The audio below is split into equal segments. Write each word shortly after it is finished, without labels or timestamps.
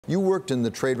You worked in the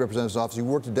Trade Representative's office. You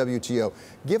worked at WTO.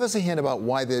 Give us a hint about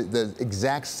why the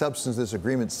exact substance of this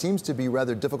agreement seems to be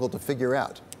rather difficult to figure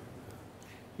out.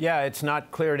 Yeah, it's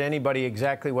not clear to anybody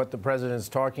exactly what the president's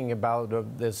talking about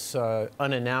of this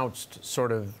unannounced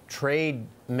sort of trade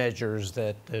measures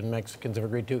that the Mexicans have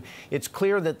agreed to. It's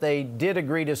clear that they did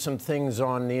agree to some things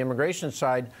on the immigration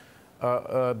side,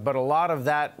 but a lot of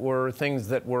that were things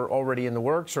that were already in the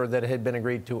works or that had been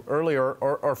agreed to earlier,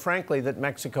 or frankly, that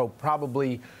Mexico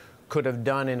probably could have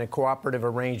done in a cooperative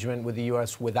arrangement with the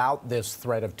U.S. without this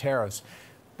threat of tariffs.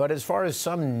 But as far as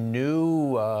some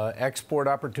new export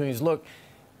opportunities, look,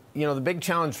 you know, the big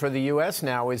challenge for the U.S.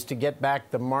 now is to get back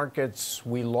the markets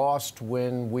we lost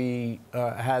when we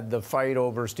had the fight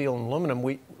over steel and aluminum.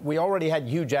 We already had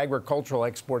huge agricultural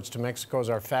exports to Mexico as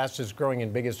our fastest growing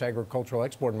and biggest agricultural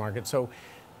export market. So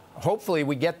hopefully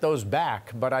we get those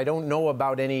back. But I don't know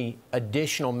about any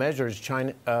additional measures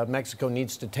Mexico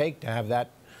needs to take to have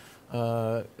that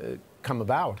come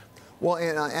about. Well,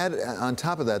 and I add on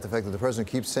top of that the fact that the president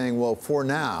keeps saying, well, for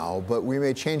now, but we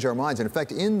may change our minds. And in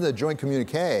fact, in the joint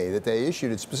communique that they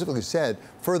issued, it specifically said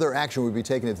further action would be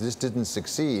taken if this didn't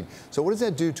succeed. So what does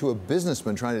that do to a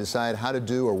businessman trying to decide how to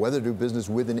do or whether to do business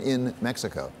with and in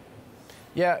Mexico?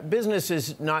 Yeah, business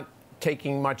is not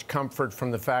taking much comfort from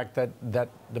the fact that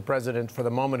the president, for the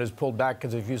moment, has pulled back,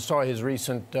 because if you saw his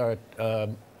recent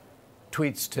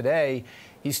tweets today,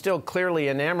 he's still clearly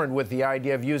enamored with the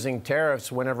idea of using tariffs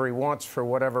whenever he wants for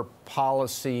whatever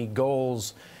policy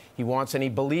goals he wants, and he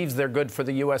believes they're good for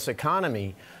the U.S.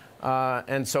 economy.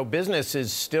 And so business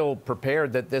is still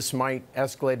prepared that this might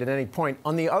escalate at any point.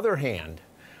 On the other hand,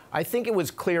 I think it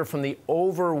was clear from the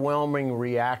overwhelming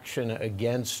reaction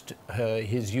against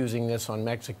his using this on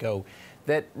Mexico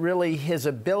that really his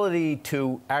ability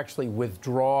to actually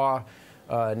withdraw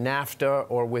NAFTA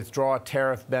or withdraw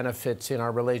tariff benefits in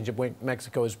our relationship with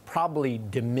Mexico is probably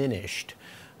diminished.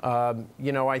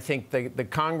 You know, I think the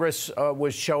Congress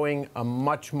was showing a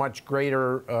much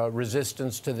greater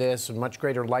resistance to this, a much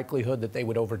greater likelihood that they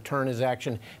would overturn his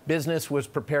action. Business was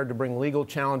prepared to bring legal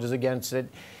challenges against it.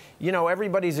 You know,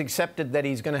 everybody's accepted that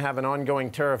he's going to have an ongoing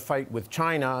tariff fight with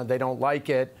China. They don't like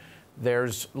it.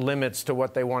 There's limits to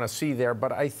what they want to see there.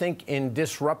 But I think in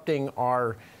disrupting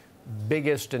our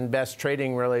biggest and best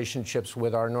trading relationships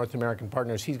with our North American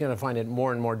partners, he's going to find it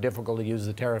more and more difficult to use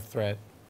the tariff threat.